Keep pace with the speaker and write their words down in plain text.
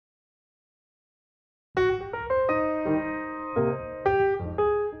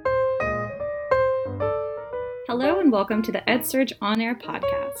Hello and welcome to the EdSurge On Air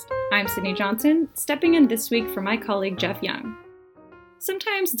podcast. I'm Sydney Johnson, stepping in this week for my colleague Jeff Young.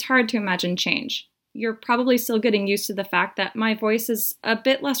 Sometimes it's hard to imagine change. You're probably still getting used to the fact that my voice is a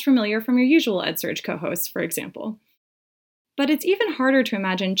bit less familiar from your usual EdSurge co-hosts, for example. But it's even harder to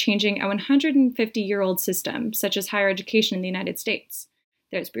imagine changing a 150-year-old system, such as higher education in the United States.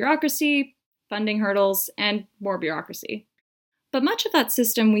 There's bureaucracy, funding hurdles, and more bureaucracy. But much of that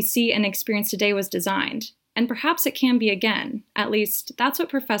system we see and experience today was designed, and perhaps it can be again. At least, that's what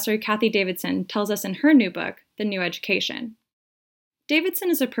Professor Cathy Davidson tells us in her new book, The New Education. Davidson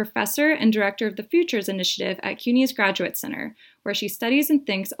is a professor and director of the Futures Initiative at CUNY's Graduate Center, where she studies and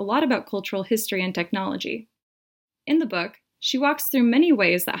thinks a lot about cultural history and technology. In the book, she walks through many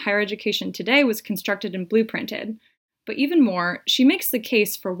ways that higher education today was constructed and blueprinted. But even more, she makes the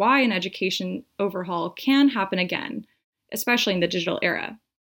case for why an education overhaul can happen again, especially in the digital era.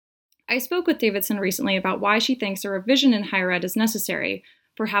 I spoke with Davidson recently about why she thinks a revision in higher ed is necessary,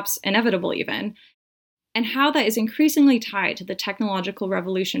 perhaps inevitable even, and how that is increasingly tied to the technological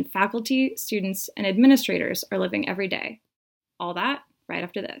revolution faculty, students, and administrators are living every day. All that right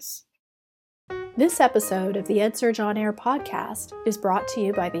after this. This episode of the EdSurge On Air podcast is brought to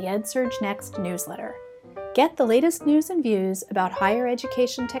you by the EdSurge Next newsletter. Get the latest news and views about higher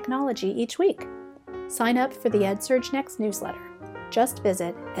education technology each week. Sign up for the EdSurge Next newsletter. Just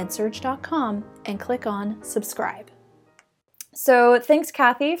visit edsurge.com and click on subscribe. So thanks,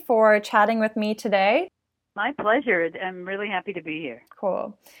 Cathy, for chatting with me today. My pleasure. I'm really happy to be here.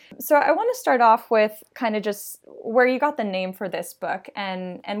 Cool. So I want to start off with kind of just where you got the name for this book.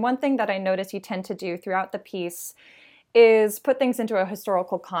 And one thing that I notice you tend to do throughout the piece is put things into a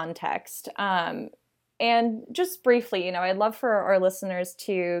historical context. And just briefly, I'd love for our listeners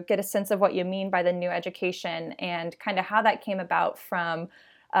to get a sense of what you mean by the new education and kind of how that came about from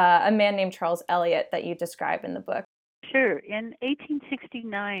a man named Charles Eliot that you describe in the book. Sure. In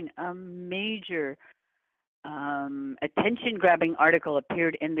 1869, a major attention-grabbing article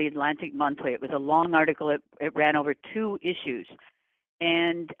appeared in the Atlantic Monthly. It was a long article. It ran over 2 issues.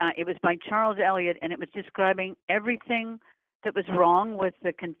 And it was by Charles Eliot, and it was describing everything that was wrong with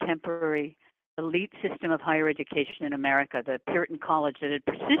the contemporary elite system of higher education in America, the Puritan college that had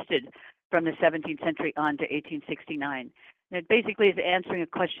persisted from the 17th century on to 1869. And it basically is answering a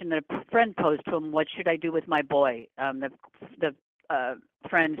question that a friend posed to him: what should I do with my boy? The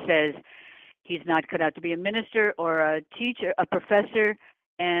friend says he's not cut out to be a minister or a teacher, a professor,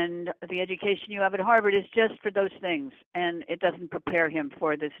 and the education you have at Harvard is just for those things, and it doesn't prepare him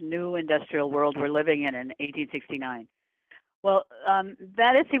for this new industrial world we're living in 1869. Well,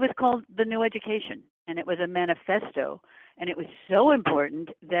 that essay was called The New Education, and it was a manifesto, and it was so important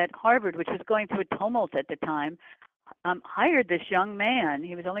that Harvard, which was going through a tumult at the time, hired this young man.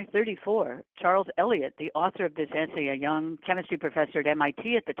 He was only 34, Charles Eliot, the author of this essay, a young chemistry professor at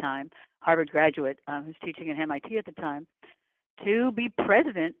MIT at the time, Harvard graduate who's teaching at MIT at the time, to be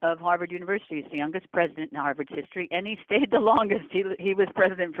president of Harvard University. He's the youngest president in Harvard's history, and he stayed the longest. He was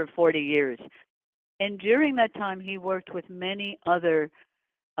president for 40 years. And during that time, he worked with many other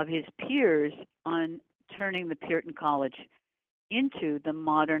of his peers on turning the Puritan College into the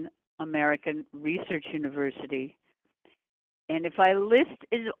modern American research university. And if I list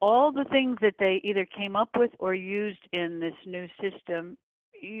all the things that they either came up with or used in this new system,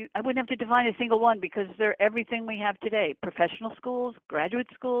 I wouldn't have to define a single one because they're everything we have today: professional schools, graduate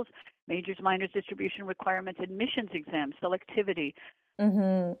schools, majors, minors, distribution requirements, admissions exams, selectivity.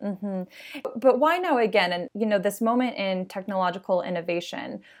 But why now again? And, this moment in technological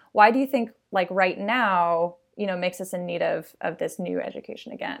innovation, why do you think, right now, makes us in need of this new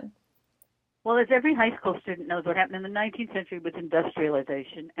education again? Well, as every high school student knows, what happened in the 19th century was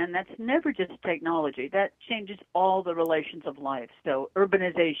industrialization, and that's never just technology. That changes all the relations of life. So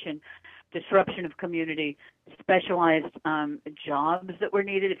urbanization, disruption of community, specialized jobs that were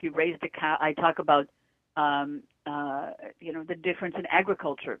needed. If you raised a cow, I talk about the difference in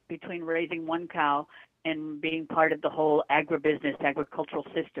agriculture between raising one cow and being part of the whole agribusiness, agricultural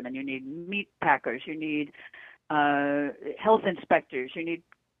system. And you need meat packers, you need health inspectors, you need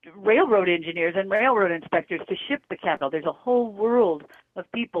railroad engineers and railroad inspectors to ship the cattle. There's a whole world of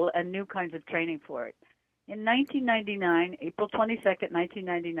people and new kinds of training for it. In 1999, April 22nd,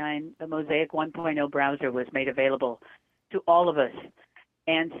 1999, the Mosaic 1.0 browser was made available to all of us.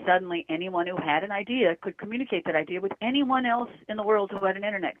 And suddenly anyone who had an idea could communicate that idea with anyone else in the world who had an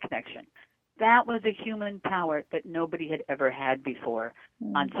internet connection. That was a human power that nobody had ever had before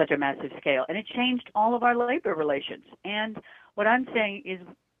on such a massive scale. And it changed all of our labor relations. And what I'm saying is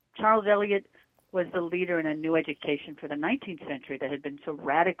Charles Eliot was the leader in a new education for the 19th century that had been so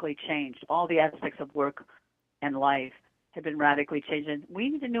radically changed. All the aspects of work and life had been radically changed. And we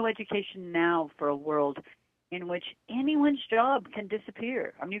need a new education now for a world in which anyone's job can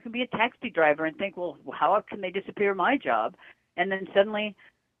disappear. I mean, you can be a taxi driver and think, well, how can they disappear my job? And then suddenly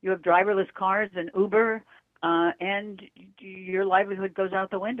you have driverless cars and Uber, and your livelihood goes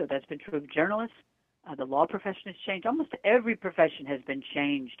out the window. That's been true of journalists. The law profession has changed. Almost every profession has been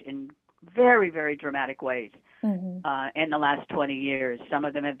changed in very, very dramatic ways in the last 20 years. Some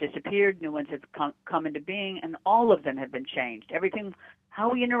of them have disappeared, new ones have come into being, and all of them have been changed. Everything, how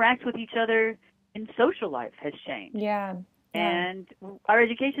we interact with each other in social life has changed. Yeah. And our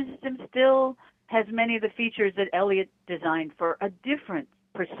education system still has many of the features that Eliot designed for a different,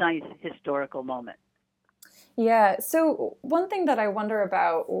 precise historical moment. Yeah. So one thing that I wonder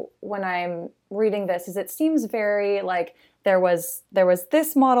about when I'm reading this is it seems very like there was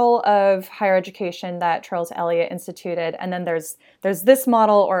this model of higher education that Charles Eliot instituted, and then there's this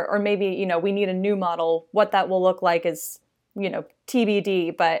model, or maybe, we need a new model. What that will look like is,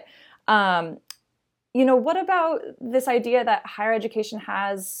 TBD. But what about this idea that higher education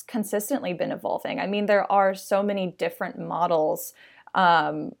has consistently been evolving? I mean, there are so many different models,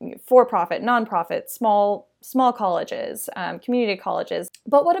 for-profit, nonprofit, small colleges, community colleges.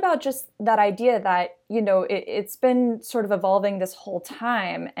 But what about just that idea that, it's been sort of evolving this whole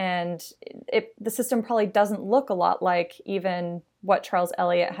time, and the system probably doesn't look a lot like even what Charles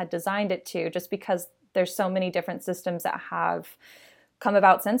Eliot had designed it to, just because there's so many different systems that have come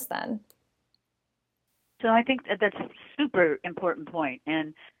about since then. So I think that's a super important point.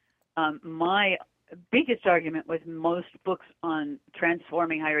 And my biggest argument with most books on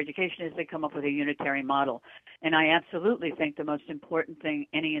transforming higher education is they come up with a unitary model. And I absolutely think the most important thing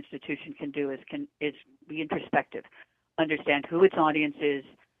any institution can do is be introspective, understand who its audience is,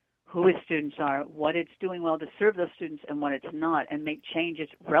 who its students are, what it's doing well to serve those students and what it's not, and make changes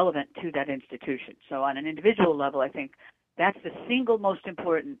relevant to that institution. So on an individual level, I think that's the single most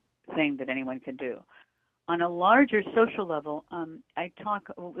important thing that anyone can do. On a larger social level,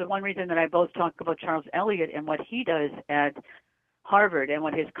 the one reason that I both talk about Charles Eliot and what he does at Harvard and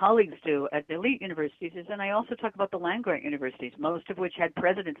what his colleagues do at the elite universities is, and I also talk about the land-grant universities, most of which had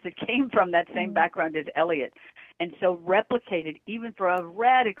presidents that came from that same background as Eliot, and so replicated, even for a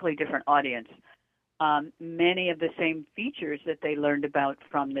radically different audience, many of the same features that they learned about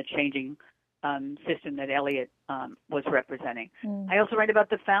from the changing system that Eliot was representing. I also write about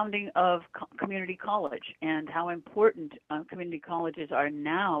the founding of community college and how important community colleges are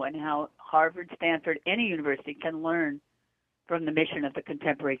now, and how Harvard, Stanford, any university can learn from the mission of the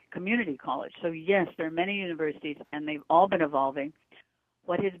contemporary community college. So yes, there are many universities, and they've all been evolving.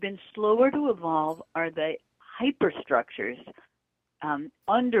 What has been slower to evolve are the hyperstructures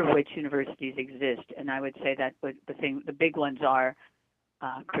under which universities exist, and I would say that the big ones are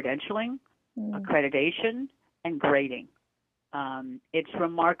credentialing, accreditation, and grading. It's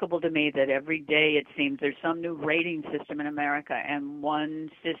remarkable to me that every day it seems there's some new rating system in America, and one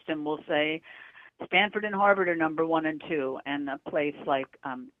system will say Stanford and Harvard are number 1 and 2, and a place like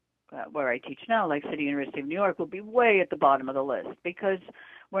where I teach now, like City University of New York, will be way at the bottom of the list, because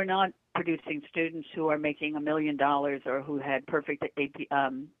we're not producing students who are making $1 million or who had perfect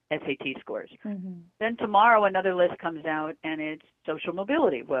SAT scores. Then tomorrow another list comes out, and it's social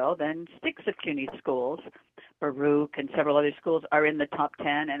mobility. Well, then 6 of CUNY schools, Baruch and several other schools, are in the top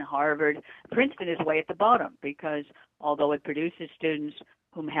 10, and Harvard, Princeton is way at the bottom, because although it produces students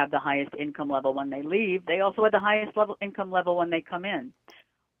whom have the highest income level when they leave, they also have the highest income level when they come in.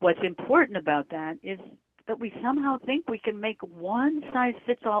 What's important about that is that we somehow think we can make one size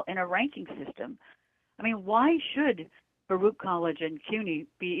fits all in a ranking system. I mean, why should Baruch College and CUNY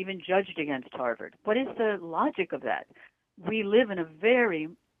be even judged against Harvard? What is the logic of that? We live in a very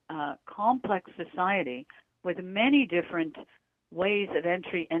complex society with many different ways of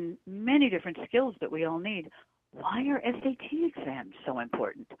entry and many different skills that we all need. Why are SAT exams so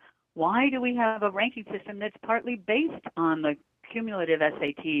important? Why do we have a ranking system that's partly based on the cumulative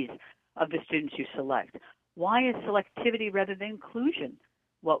SATs of the students you select? Why is selectivity rather than inclusion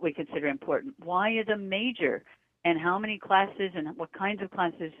what we consider important? Why is a major and how many classes and what kinds of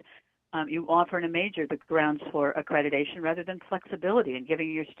classes you offer in a major the grounds for accreditation rather than flexibility and giving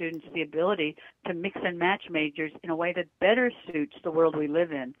your students the ability to mix and match majors in a way that better suits the world we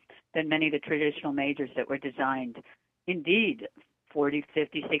live in than many of the traditional majors that were designed, indeed, 40,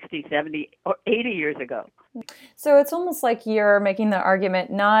 50, 60, 70, or 80 years ago. So it's almost like you're making the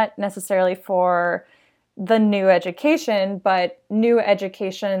argument not necessarily for the new education, but new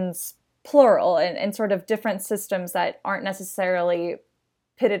education's plural, and sort of different systems that aren't necessarily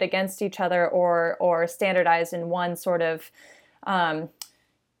pitted against each other or standardized in one sort of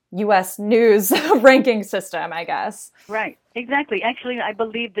U.S. news ranking system, I guess. Right, exactly. Actually, I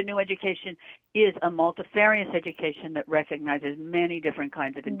believe the new education is a multifarious education that recognizes many different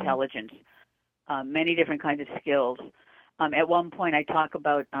kinds of intelligence, many different kinds of skills. At one point, I talk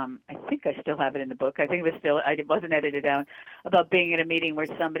about, I think I still have it in the book. I think it wasn't edited down, about being at a meeting where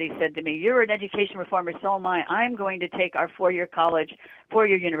somebody said to me, "You're an education reformer, so am I. I'm going to take our four-year college,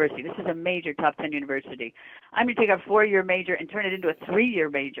 four-year university." This is a major top 10 university. "I'm going to take our four-year major and turn it into a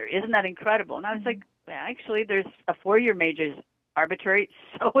three-year major. Isn't that incredible?" And I was like, well, actually, there's a four-year major is arbitrary.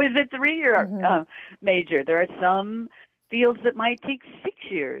 So is a three-year major. There are some fields that might take 6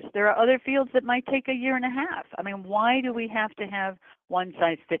 years. There are other fields that might take a year and a half. I mean, why do we have to have one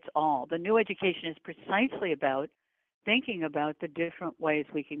size fits all? The new education is precisely about thinking about the different ways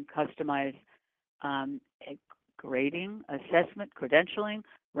we can customize grading, assessment, credentialing,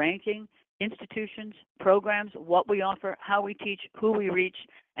 ranking, institutions, programs, what we offer, how we teach, who we reach,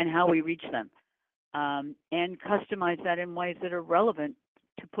 and how we reach them. And customize that in ways that are relevant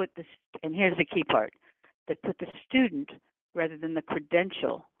to put this, and here's the key part, that put the student rather than the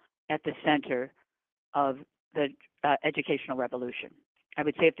credential at the center of the educational revolution. I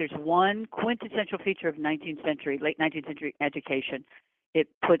would say if there's one quintessential feature of late 19th century education, it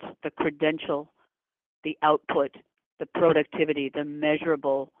puts the credential, the output, the productivity, the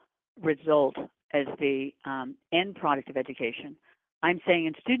measurable result as the end product of education. I'm saying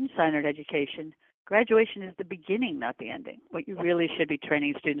in student-centered education, graduation is the beginning, not the ending. What you really should be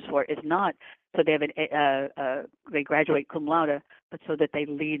training students for is not so they have they graduate cum laude, but so that they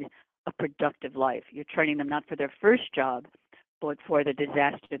lead a productive life. You're training them not for their first job, but for the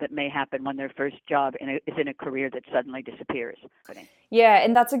disaster that may happen when their first job is in a career that suddenly disappears. Yeah,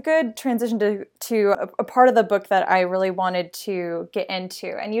 and that's a good transition to a part of the book that I really wanted to get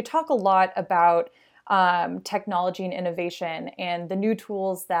into. And you talk a lot about technology and innovation and the new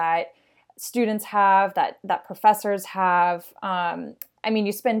tools that students have, that professors have. I mean,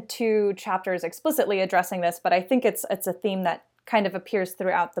 you spend 2 chapters explicitly addressing this, but I think it's a theme that kind of appears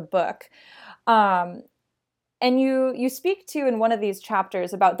throughout the book. And you speak to in one of these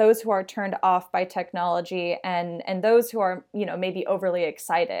chapters about those who are turned off by technology and those who are, maybe overly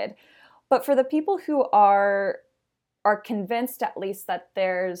excited. But for the people who are convinced at least that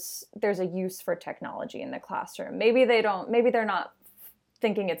there's a use for technology in the classroom, maybe they're not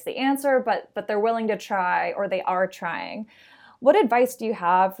thinking it's the answer, but they're willing to try, or they are trying. What advice do you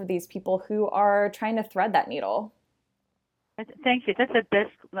have for these people who are trying to thread that needle? Thank you. That's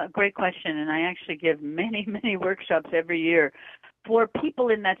a great question, and I actually give many, many workshops every year for people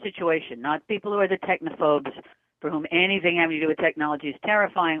in that situation, not people who are the technophobes for whom anything having to do with technology is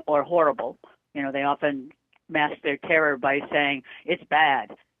terrifying or horrible. They often mask their terror by saying it's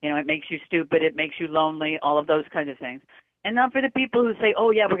bad. It makes you stupid, it makes you lonely, all of those kinds of things. And not for the people who say, oh,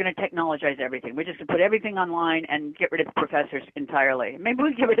 yeah, we're going to technologize everything. We're just going to put everything online and get rid of professors entirely. Maybe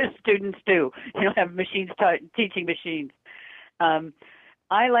we get rid of students, too, have machines teaching machines.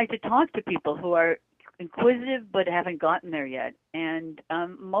 I like to talk to people who are inquisitive but haven't gotten there yet. And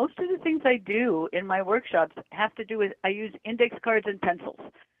most of the things I do in my workshops have to do with, I use index cards and pencils.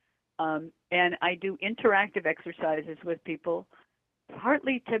 And I do interactive exercises with people,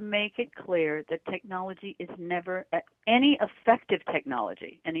 partly to make it clear that technology is never, any effective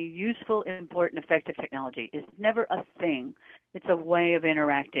technology, any useful, important, effective technology is never a thing. It's a way of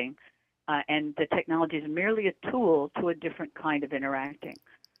interacting. And the technology is merely a tool to a different kind of interacting.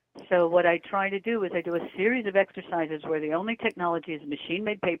 So what I try to do is I do a series of exercises where the only technology is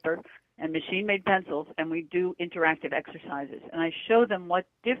machine-made paper and machine-made pencils, and we do interactive exercises. And I show them what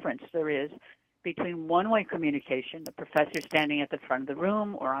difference there is between one-way communication, the professor standing at the front of the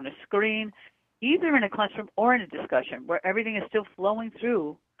room or on a screen, either in a classroom or in a discussion, where everything is still flowing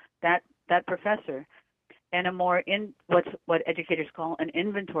through that professor, and a more what educators call an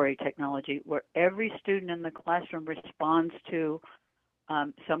inventory technology, where every student in the classroom responds to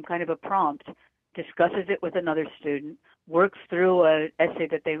some kind of a prompt, discusses it with another student, works through an essay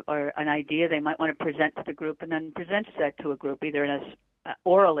or an idea they might want to present to the group, and then presents that to a group, either in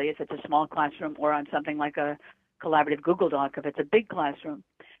orally if it's a small classroom, or on something like a collaborative Google Doc if it's a big classroom,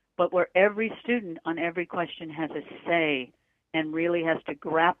 but where every student on every question has a say and really has to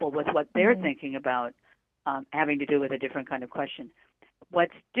grapple with what they're thinking about having to do with a different kind of question.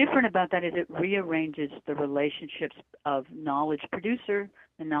 What's different about that is it rearranges the relationships of knowledge producer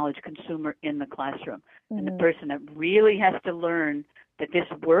and knowledge consumer in the classroom. And the person that really has to learn that this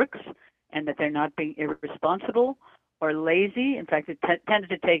works and that they're not being irresponsible or lazy. In fact, it tends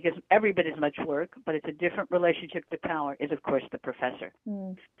to take every bit as much work, but it's a different relationship to power, is, of course, the professor.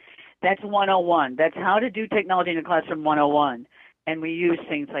 That's 101. That's how to do technology in the classroom 101. And we use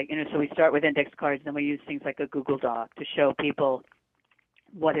things like, so we start with index cards, then we use things like a Google Doc to show people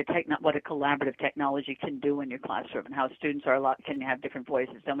what a collaborative technology can do in your classroom and how students can have different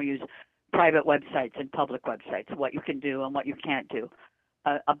voices. Then we use private websites and public websites, what you can do and what you can't do.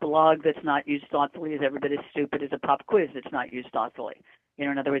 A blog that's not used thoughtfully is every bit as stupid as a pop quiz that's not used thoughtfully.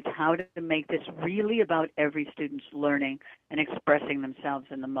 In other words, how to make this really about every student's learning and expressing themselves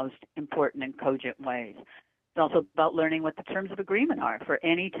in the most important and cogent ways. It's also about learning what the terms of agreement are for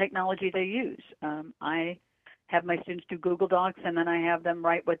any technology they use. I have my students do Google Docs, and then I have them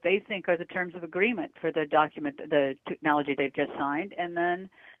write what they think are the terms of agreement for the technology they've just signed, and then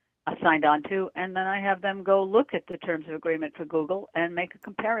signed on to, and then I have them go look at the terms of agreement for Google and make a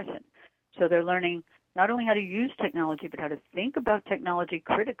comparison. So they're learning not only how to use technology, but how to think about technology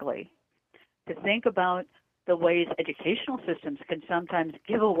critically, to think about the ways educational systems can sometimes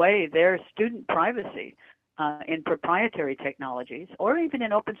give away their student privacy in proprietary technologies or even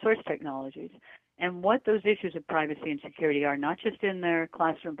in open source technologies, and what those issues of privacy and security are, not just in their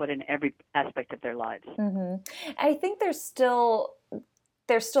classroom, but in every aspect of their lives. Mm-hmm. I think there's still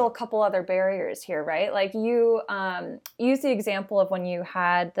a couple other barriers here, right? Like you use the example of when you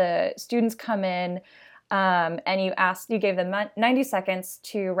had the students come in and you gave them 90 seconds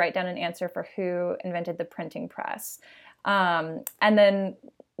to write down an answer for who invented the printing press. And then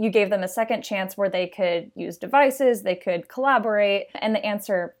you gave them a second chance where they could use devices, they could collaborate, and the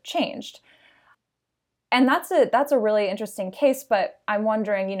answer changed. And that's a really interesting case, but I'm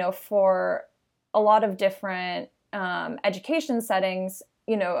wondering, for a lot of different education settings,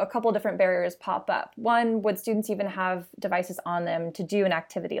 a couple of different barriers pop up. One, would students even have devices on them to do an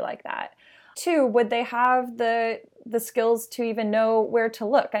activity like that? Two, would they have the skills to even know where to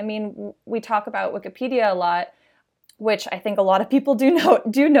look? I mean, we talk about Wikipedia a lot, which I think a lot of people do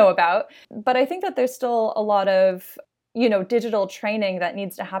know about, but I think that there's still a lot of digital training that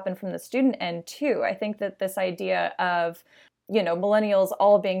needs to happen from the student end too. I think that this idea of millennials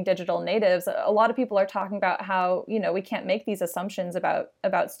all being digital natives, a lot of people are talking about how, we can't make these assumptions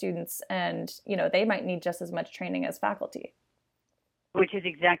about students, and, they might need just as much training as faculty. Which is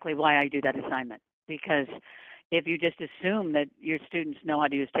exactly why I do that assignment, because if you just assume that your students know how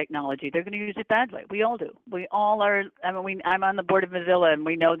to use technology, they're going to use it badly. We all do. We all are. I'm on the board of Mozilla, and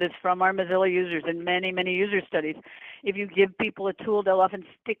we know this from our Mozilla users and many, many user studies. If you give people a tool, they'll often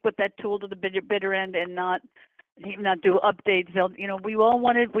stick with that tool to the bitter end and not do updates. We all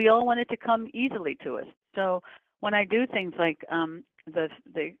want it to come easily to us. So when I do things like the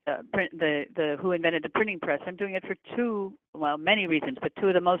who invented the printing press, I'm doing it for many reasons, but two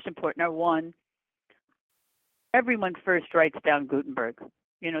of the most important are, one, everyone first writes down Gutenberg.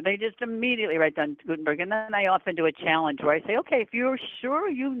 They just immediately write down Gutenberg, and then I often do a challenge where I say, okay, if you're sure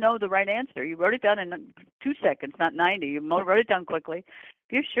you know the right answer, you wrote it down in 2 seconds, not 90, you wrote it down quickly.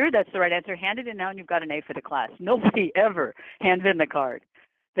 If you're sure that's the right answer, hand it in now and you've got an A for the class. Nobody ever hands in the card.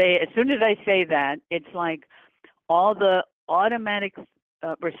 As soon as I say that, it's like all the automatic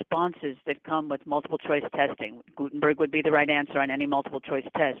responses that come with multiple choice testing. Gutenberg would be the right answer on any multiple choice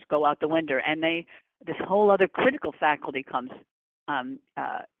test. Go out the window, and this whole other critical faculty comes to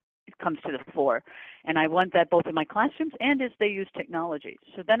the fore. And I want that both in my classrooms and as they use technology.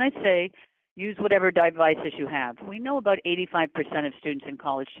 So then I say, use whatever devices you have. We know about 85% of students in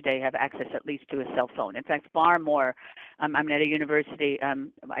college today have access at least to a cell phone. In fact, far more. I'm at a university.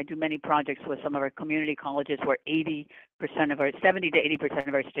 I do many projects with some of our community colleges where 70 to 80%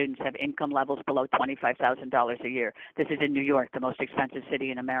 of our students have income levels below $25,000 a year. This is in New York, the most expensive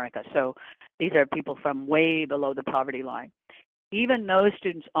city in America. So these are people from way below the poverty line. Even those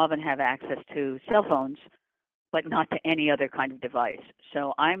students often have access to cell phones, but not to any other kind of device.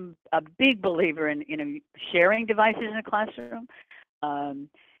 So I'm a big believer in sharing devices in a classroom,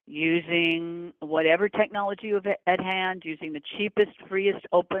 using whatever technology you have at hand, using the cheapest, freest,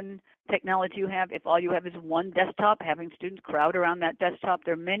 open technology you have. If all you have is one desktop, having students crowd around that desktop,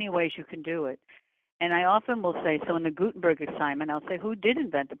 there are many ways you can do it. And I often will say, so in the Gutenberg assignment, I'll say, who did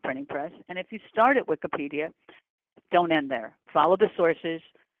invent the printing press? And if you start at Wikipedia, don't end there. Follow the sources.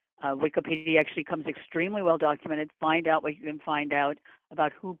 Wikipedia actually comes extremely well documented. Find out what you can find out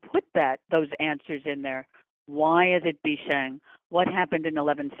about who put those answers in there. Why is it Bisheng? What happened in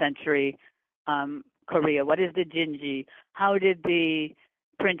 11th century Korea? What is the Jinji? How did the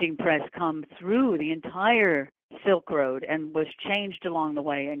printing press come through the entire Silk Road and was changed along the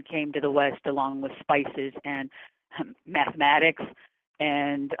way and came to the West along with spices and mathematics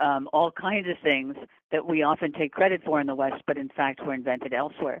and all kinds of things that we often take credit for in the West, but in fact were invented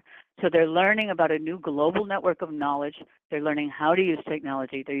elsewhere. So they're learning about a new global network of knowledge. They're learning how to use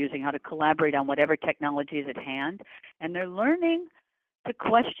technology. They're using how to collaborate on whatever technology is at hand. And they're learning to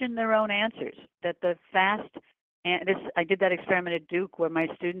question their own answers. That the fast, and this, I did that experiment at Duke where my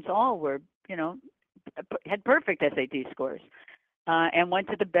students all were, had perfect SAT scores. And went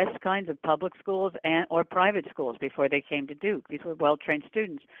to the best kinds of public schools or private schools before they came to Duke. These were well-trained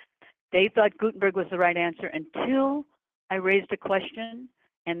students. They thought Gutenberg was the right answer until I raised a question,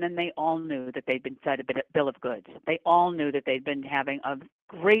 and then they all knew that they'd been fed a bill of goods. They all knew that they'd been having a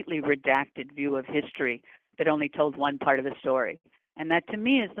greatly redacted view of history that only told one part of the story. And that, to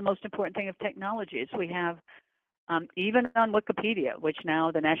me, is the most important thing of technology, is we have, even on Wikipedia, which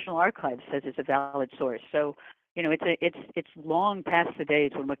now the National Archives says is a valid source. So, it's long past the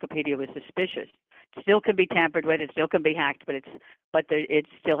days when Wikipedia was suspicious. It still can be tampered with, it still can be hacked, but it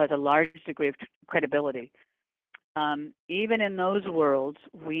still has a large degree of credibility. Even in those worlds,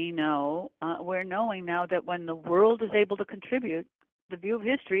 we're knowing now that when the world is able to contribute, the view of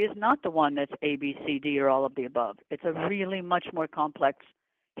history is not the one that's A, B, C, D, or all of the above. It's a really much more complex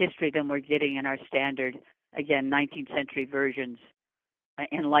history than we're getting in our standard, again, 19th century versions,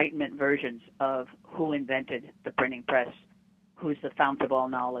 Enlightenment versions of who invented the printing press, who's the fount of all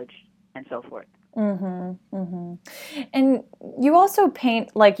knowledge, and so forth. Mm-hmm, mm-hmm. And you also paint,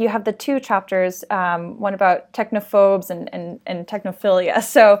 you have the two chapters, one about technophobes and technophilia.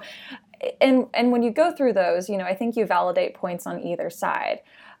 So, and when you go through those, I think you validate points on either side.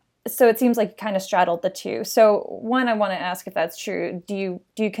 So it seems like you kind of straddled the two. So one, I want to ask if that's true. Do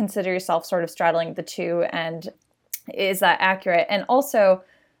you consider yourself sort of straddling the two, and is that accurate? And also,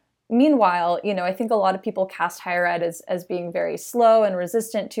 meanwhile, I think a lot of people cast higher ed as being very slow and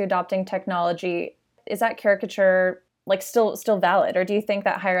resistant to adopting technology. Is that caricature still valid, or do you think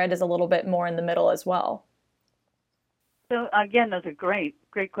that higher ed is a little bit more in the middle as well? So again, those are great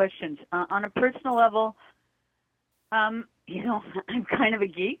questions. On a personal level, I'm kind of a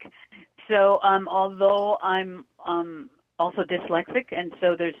geek. So although I'm also dyslexic, and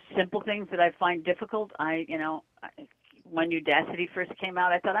so there's simple things that I find difficult. When Udacity first came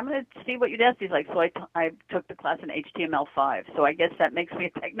out, I thought, I'm going to see what Udacity is like. So I took the class in HTML5. So I guess that makes me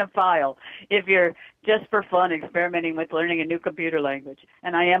a technophile if you're just for fun experimenting with learning a new computer language.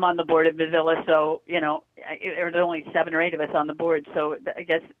 And I am on the board of Mozilla, so, there's only 7 or 8 of us on the board. So I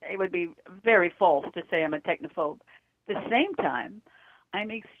guess it would be very false to say I'm a technophobe. At the same time,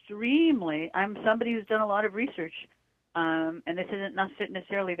 I'm somebody who's done a lot of research. And this isn't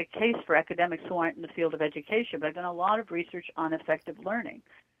necessarily the case for academics who aren't in the field of education, but I've done a lot of research on effective learning.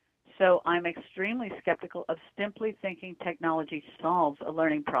 So I'm extremely skeptical of simply thinking technology solves a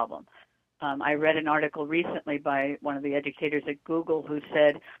learning problem. I read an article recently by one of the educators at Google who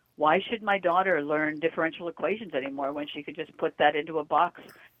said, why should my daughter learn differential equations anymore when she could just put that into a box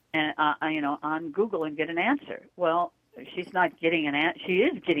and on Google and get an answer? Well, she's not getting an answer. She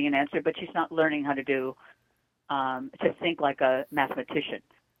is getting an answer, but she's not learning how to think like a mathematician.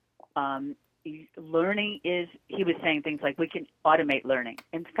 Learning he was saying things like we can automate learning.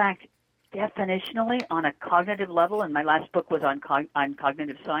 In fact, definitionally, on a cognitive level, and my last book was on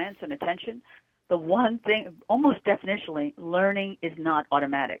cognitive science and attention, the one thing, almost definitionally, learning is not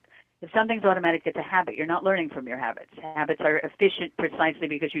automatic. If something's automatic, it's a habit. You're not learning from your habits. Habits are efficient precisely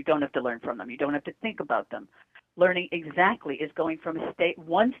because you don't have to learn from them. You don't have to think about them. Learning exactly is going from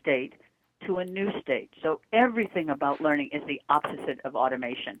one state to a new state. So everything about learning is the opposite of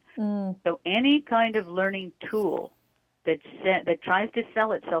automation. So any kind of learning tool that tries to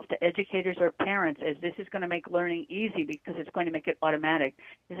sell itself to educators or parents as this is going to make learning easy because it's going to make it automatic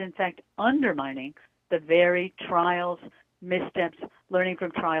is in fact undermining the very trials, missteps, learning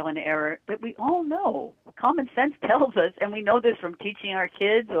from trial and error that we all know. Common sense tells us, and we know this from teaching our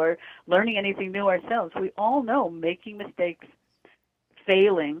kids or learning anything new ourselves. We all know making mistakes,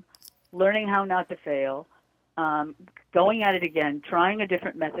 failing, learning how not to fail, going at it again, trying a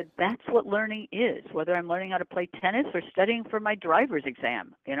different method. That's what learning is, whether I'm learning how to play tennis or studying for my driver's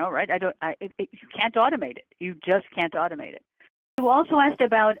exam, right? You can't automate it. You just can't automate it. You also asked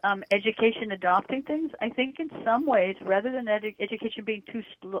about education adopting things. I think in some ways, rather than education being too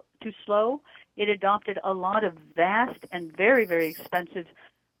slow, it adopted a lot of vast and very, very expensive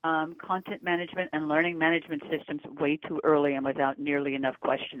content management and learning management systems way too early and without nearly enough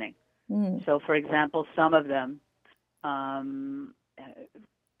questioning. So, for example, some of them are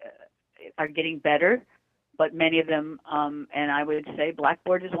getting better, but many of them, and I would say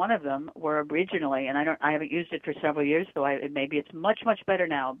Blackboard is one of them, were originally, and I haven't used it for several years, so maybe it's much, much better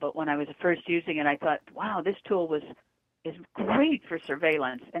now. But when I was first using it, I thought, wow, this tool was is great for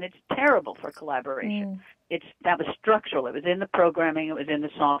surveillance, and it's terrible for collaboration. That was structural. It was in the programming. It was in the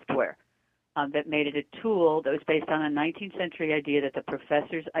software that made it a tool that was based on a 19th century idea that the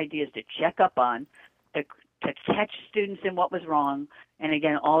professor's idea is to check up on, to catch students in what was wrong, and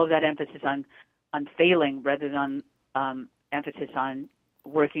again, all of that emphasis on failing rather than emphasis on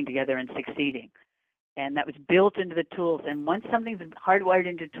working together and succeeding. And that was built into the tools. And once something's hardwired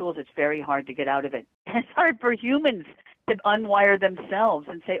into tools, it's very hard to get out of it. And it's hard for humans to unwire themselves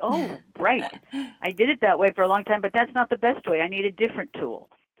and say, oh, right, I did it that way for a long time, but that's not the best way. I need a different tool.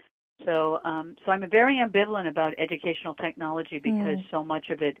 So I'm very ambivalent about educational technology because so much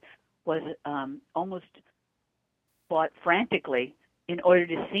of it was almost bought frantically in order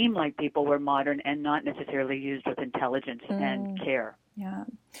to seem like people were modern and not necessarily used with intelligence and care. Yeah.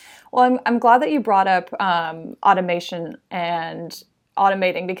 Well, I'm glad that you brought up automation and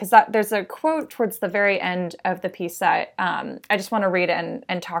automating, because there's a quote towards the very end of the piece that I just want to read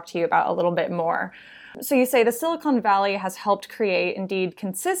and talk to you about a little bit more. So you say the Silicon Valley has helped create, indeed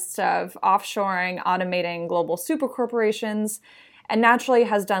consists of, offshoring, automating global supercorporations, and naturally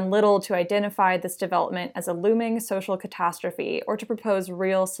has done little to identify this development as a looming social catastrophe or to propose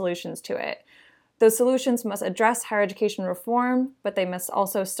real solutions to it. Those solutions must address higher education reform, but they must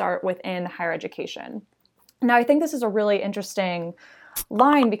also start within higher education. Now, I think this is a really interesting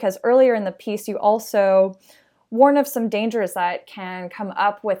line because earlier in the piece, you also warn of some dangers that can come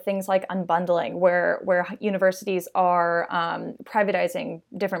up with things like unbundling, where universities are privatizing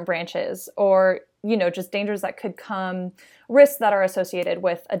different branches, or just dangers that could come, risks that are associated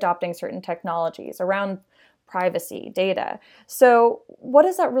with adopting certain technologies around privacy, data. So what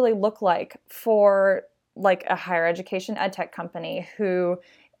does that really look like for like a higher education ed tech company who,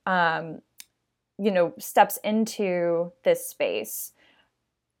 steps into this space?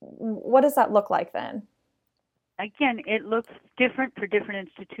 What does that look like then? Again, it looks different for different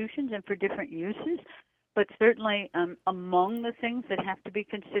institutions and for different uses, but certainly among the things that have to be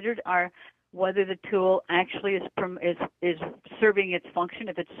considered are whether the tool actually is serving its function.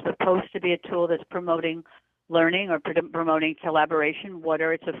 If it's supposed to be a tool that's promoting learning or promoting collaboration, what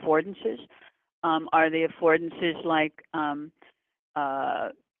are its affordances? Are the affordances like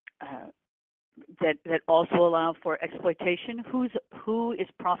that also allow for exploitation? Who is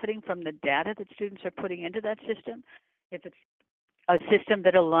profiting from the data that students are putting into that system? If it's a system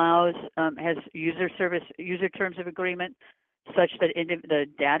that allows has user terms of agreement, such that the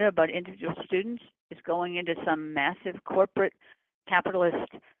data about individual students is going into some massive corporate capitalist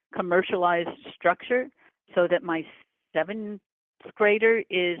commercialized structure, so that my 7th grader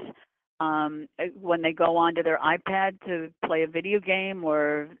is when they go onto their iPad to play a video game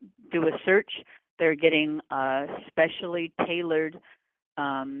or do a search, they're getting a specially tailored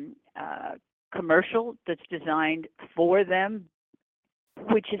commercial that's designed for them,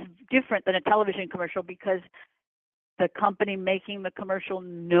 which is different than a television commercial because the company making the commercial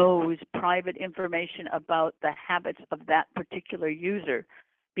knows private information about the habits of that particular user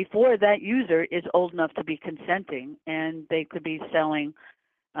before that user is old enough to be consenting, and they could be selling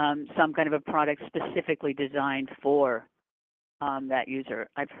some kind of a product specifically designed for that user.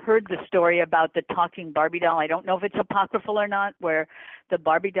 I've heard the story about the talking Barbie doll. I don't know if it's apocryphal or not, where the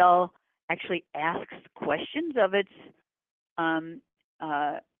Barbie doll actually asks questions of its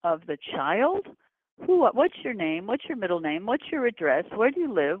of the child. What's your name? What's your middle name? What's your address? Where do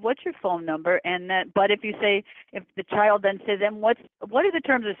you live? What's your phone number? And that, but if the child then says, "And what are the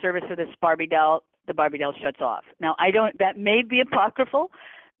terms of service for this Barbie doll?" The Barbie doll shuts off. Now, that may be apocryphal,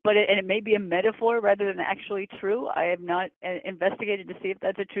 but it may be a metaphor rather than actually true. I have not investigated to see if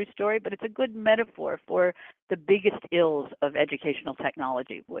that's a true story, but it's a good metaphor for the biggest ills of educational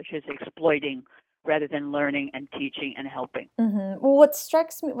technology, which is exploiting rather than learning and teaching and helping. Mm-hmm. Well, what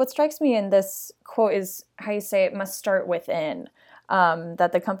strikes me in this quote is how you say it must start within,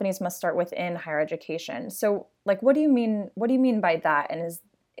 that the companies must start within higher education. So, like, what do you mean by that? And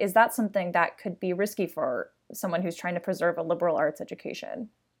is that something that could be risky for someone who's trying to preserve a liberal arts education?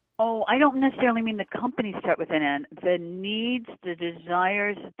 Oh, I don't necessarily mean the companies start within. The needs, the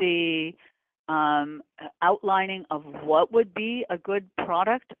desires, the outlining of what would be a good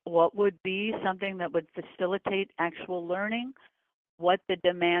product, what would be something that would facilitate actual learning, what the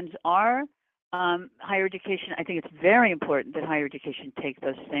demands are. Higher education, I think it's very important that higher education take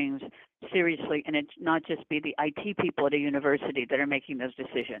those things seriously, and it's not just be the IT people at a university that are making those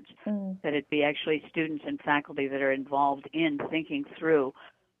decisions, that it be actually students and faculty that are involved in thinking through,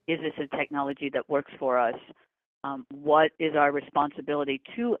 is this a technology that works for us? What is our responsibility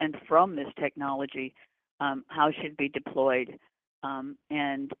to and from this technology? How should it be deployed?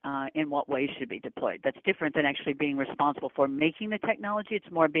 and in what ways should be deployed. That's different than actually being responsible for making the technology.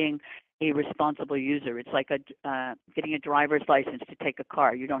 It's more being a responsible user. It's like getting a driver's license to take a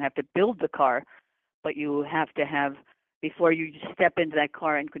car. You don't have to build the car, but you have to have, before you step into that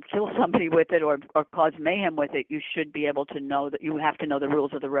car and could kill somebody with it or cause mayhem with it, you should be able to know that you have to know the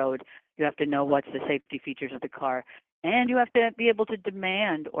rules of the road. You have to know what's the safety features of the car. And you have to be able to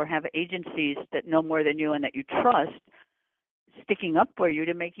demand or have agencies that know more than you and that you trust sticking up for you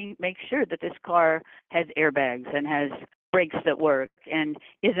to make sure that this car has airbags and has brakes that work and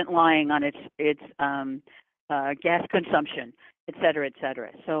isn't lying on its gas consumption, et cetera, et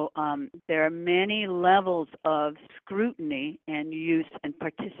cetera. So there are many levels of scrutiny and use and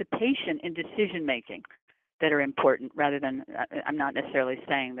participation in decision making that are important rather than, I'm not necessarily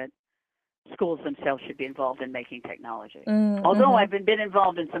saying that schools themselves should be involved in making technology. Although I've been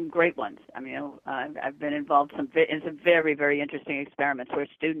involved in some great ones. I mean, I've been involved in some very, very interesting experiments where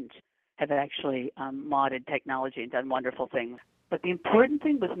students have actually modded technology and done wonderful things. But the important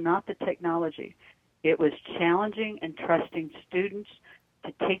thing was not the technology. It was challenging and trusting students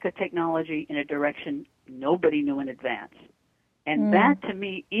to take a technology in a direction nobody knew in advance. And that, to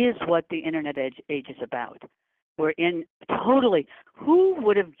me, is what the Internet age is about. We're in totally, who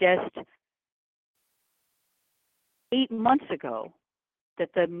would have guessed 8 months ago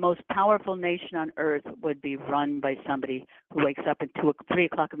that the most powerful nation on earth would be run by somebody who wakes up at 3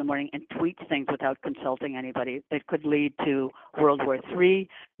 o'clock in the morning and tweets things without consulting anybody that could lead to World War III,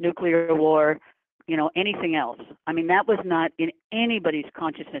 nuclear war, anything else. I mean, that was not in anybody's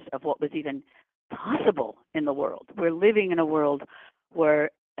consciousness of what was even possible in the world. We're living in a world where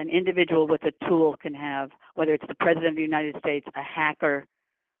an individual with a tool can have, whether it's the President of the United States, a hacker,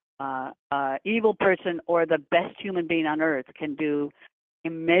 evil person, or the best human being on earth, can do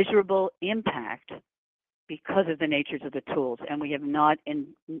immeasurable impact because of the natures of the tools. And we have not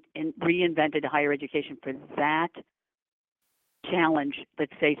reinvented higher education for that challenge that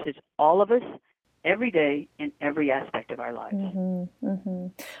faces all of us every day in every aspect of our lives.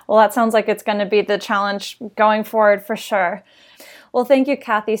 Well, that sounds like it's going to be the challenge going forward for sure. Well, thank you,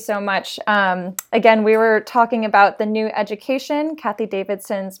 Kathy, so much. Again, we were talking about The New Education, Kathy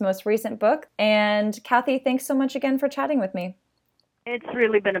Davidson's most recent book. And Kathy, thanks so much again for chatting with me. It's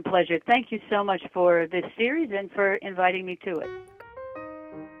really been a pleasure. Thank you so much for this series and for inviting me to it.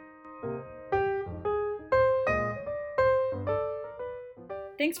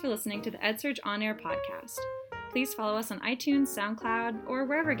 Thanks for listening to the EdSurge On Air podcast. Please follow us on iTunes, SoundCloud, or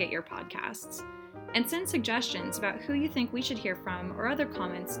wherever you get your podcasts. And send suggestions about who you think we should hear from or other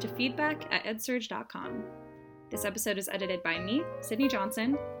comments to feedback@edsurge.com. This episode is edited by me, Sydney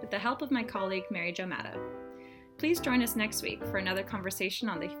Johnson, with the help of my colleague, Mary Jo Matta. Please join us next week for another conversation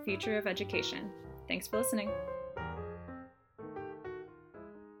on the future of education. Thanks for listening.